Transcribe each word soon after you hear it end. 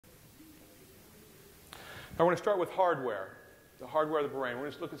I want to start with hardware, the hardware of the brain. We're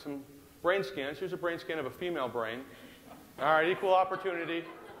going to look at some brain scans. Here's a brain scan of a female brain. All right, equal opportunity.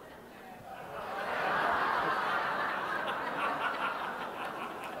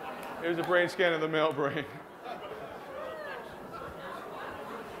 Here's a brain scan of the male brain.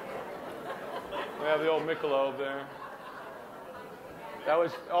 We have the old Michelob there. That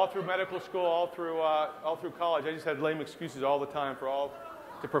was all through medical school, all through college. I just had lame excuses all the time for all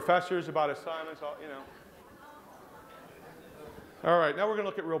the professors about assignments, you know. All right, now we're going to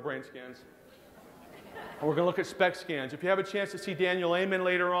look at real brain scans. And we're going to look at SPECT scans. If you have a chance to see Daniel Amen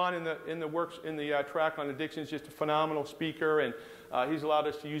later on in the track on addiction, he's just a phenomenal speaker, and he's allowed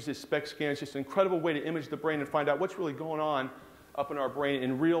us to use his SPECT scans. Just an incredible way to image the brain and find out what's really going on up in our brain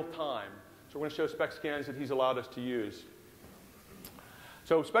in real time. So we're going to show SPECT scans that he's allowed us to use.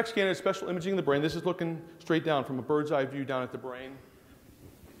 So SPECT scan is special imaging of the brain. This is looking straight down from a bird's eye view down at the brain.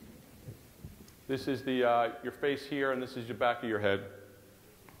 This is your face here, and this is the back of your head.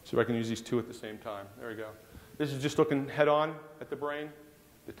 See if I can use these two at the same time. There we go. This is just looking head-on at the brain,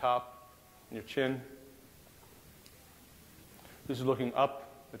 the top, and your chin. This is looking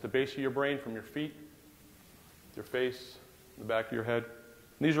up at the base of your brain from your feet, your face, the back of your head.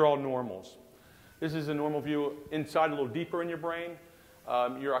 And these are all normals. This is a normal view inside, a little deeper in your brain.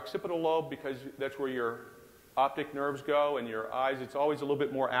 Your occipital lobe, because that's where your optic nerves go, and your eyes, it's always a little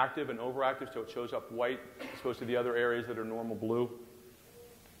bit more active and overactive, so it shows up white as opposed to the other areas that are normal blue.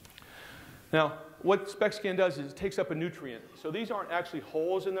 Now, what SPECT scan does is it takes up a nutrient. So these aren't actually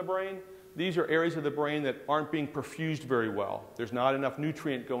holes in the brain. These are areas of the brain that aren't being perfused very well. There's not enough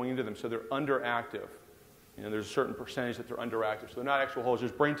nutrient going into them, so they're underactive. You know, there's a certain percentage that they're underactive. So they're not actual holes.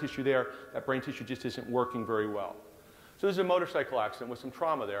 There's brain tissue there. That brain tissue just isn't working very well. So this is a motorcycle accident with some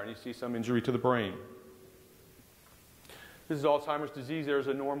trauma there, and you see some injury to the brain. This is Alzheimer's disease. There's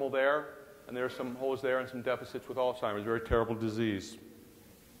a normal there, and there's some holes there and some deficits with Alzheimer's. Very terrible disease.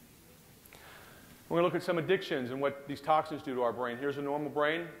 We're going to look at some addictions and what these toxins do to our brain. Here's a normal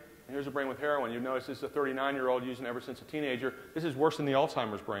brain, and here's a brain with heroin. You notice this is a 39-year-old using it ever since a teenager. This is worse than the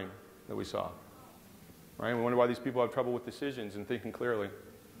Alzheimer's brain that we saw. Right? We wonder why these people have trouble with decisions and thinking clearly.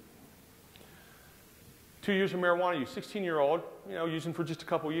 2 years of marijuana use, 16-year-old, you know, using for just a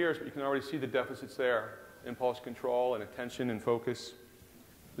couple years, but you can already see the deficits there. Impulse control and attention and focus.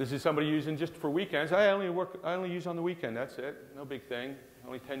 This is somebody using just for weekends. I only use on the weekend, that's it. No big thing.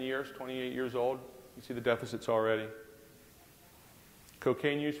 Only 10 years, 28 years old. You see the deficits already.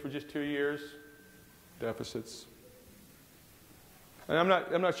 Cocaine use for just 2 years, deficits. And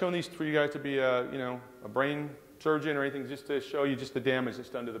I'm not showing these for you guys to be a brain surgeon or anything, just to show you just the damage that's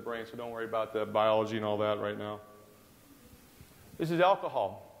done to the brain, so don't worry about the biology and all that right now. This is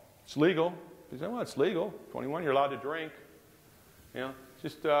alcohol. It's legal. You say, well, it's legal. 21, you're allowed to drink. You know,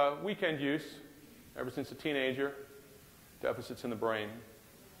 just weekend use, ever since a teenager, deficits in the brain.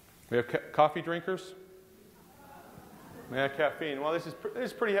 We have coffee drinkers. Yeah, caffeine. Well, this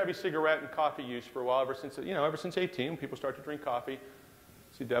is pretty heavy cigarette and coffee use for a while, ever since 18, people start to drink coffee.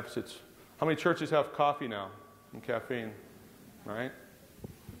 See deficits. How many churches have coffee now? And caffeine, right?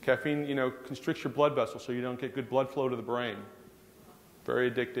 Caffeine, constricts your blood vessels so you don't get good blood flow to the brain.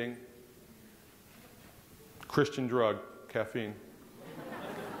 Very addicting. Christian drug, caffeine.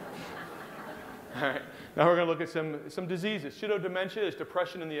 All right, now we're going to look at some diseases. Pseudodementia is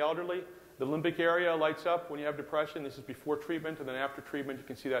depression in the elderly. The limbic area lights up when you have depression. This is before treatment, and then after treatment you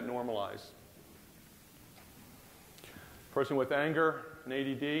can see that normalize. Person with anger and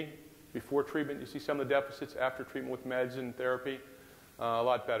ADD, before treatment, you see some of the deficits. After treatment with meds and therapy, a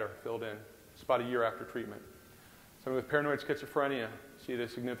lot better, filled in. It's about a year after treatment. Somebody with paranoid schizophrenia, see the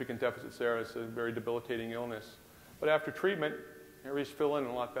significant deficits there. It's a very debilitating illness. But after treatment, areas fill in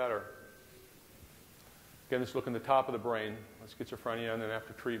a lot better. Again, let's look in the top of the brain, schizophrenia, and then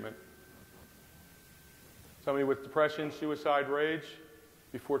after treatment. Somebody with depression, suicide, rage,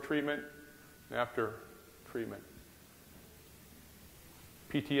 before treatment and after treatment.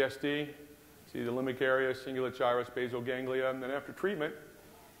 PTSD, see the limbic area, cingulate gyrus, basal ganglia, and then after treatment,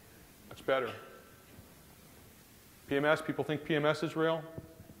 much better. PMS, people think PMS is real.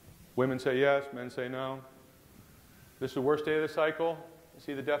 Women say yes, men say no. This is the worst day of the cycle. You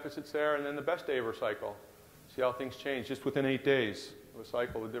see the deficits there, and then the best day of her cycle. See how things change just within 8 days of a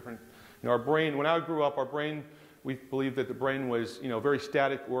cycle. The different, our brain, when I grew up, our brain, we believed that the brain was, a very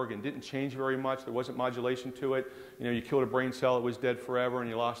static organ. Didn't change very much. There wasn't modulation to it. You killed a brain cell, it was dead forever, and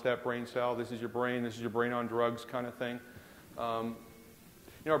you lost that brain cell. This is your brain on drugs kind of thing.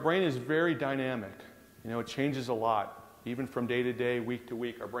 Our brain is very dynamic. It changes a lot. Even from day to day, week to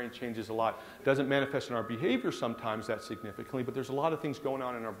week, our brain changes a lot. It doesn't manifest in our behavior sometimes that significantly, but there's a lot of things going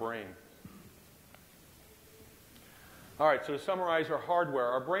on in our brain. All right, so to summarize our hardware,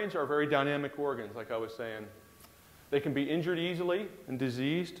 our brains are very dynamic organs, like I was saying. They can be injured easily and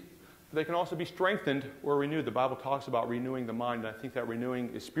diseased. They can also be strengthened or renewed. The Bible talks about renewing the mind, and I think that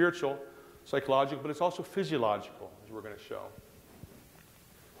renewing is spiritual, psychological, but it's also physiological, as we're going to show.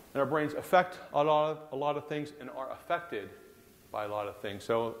 And our brains affect a lot of things and are affected by a lot of things.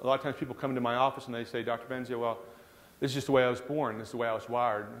 So a lot of times people come into my office and they say, Dr. Benzio, well, this is just the way I was born. This is the way I was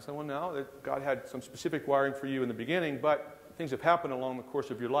wired. And I said, well, no, that God had some specific wiring for you in the beginning, but things have happened along the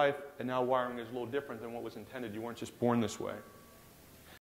course of your life, and now wiring is a little different than what was intended. You weren't just born this way.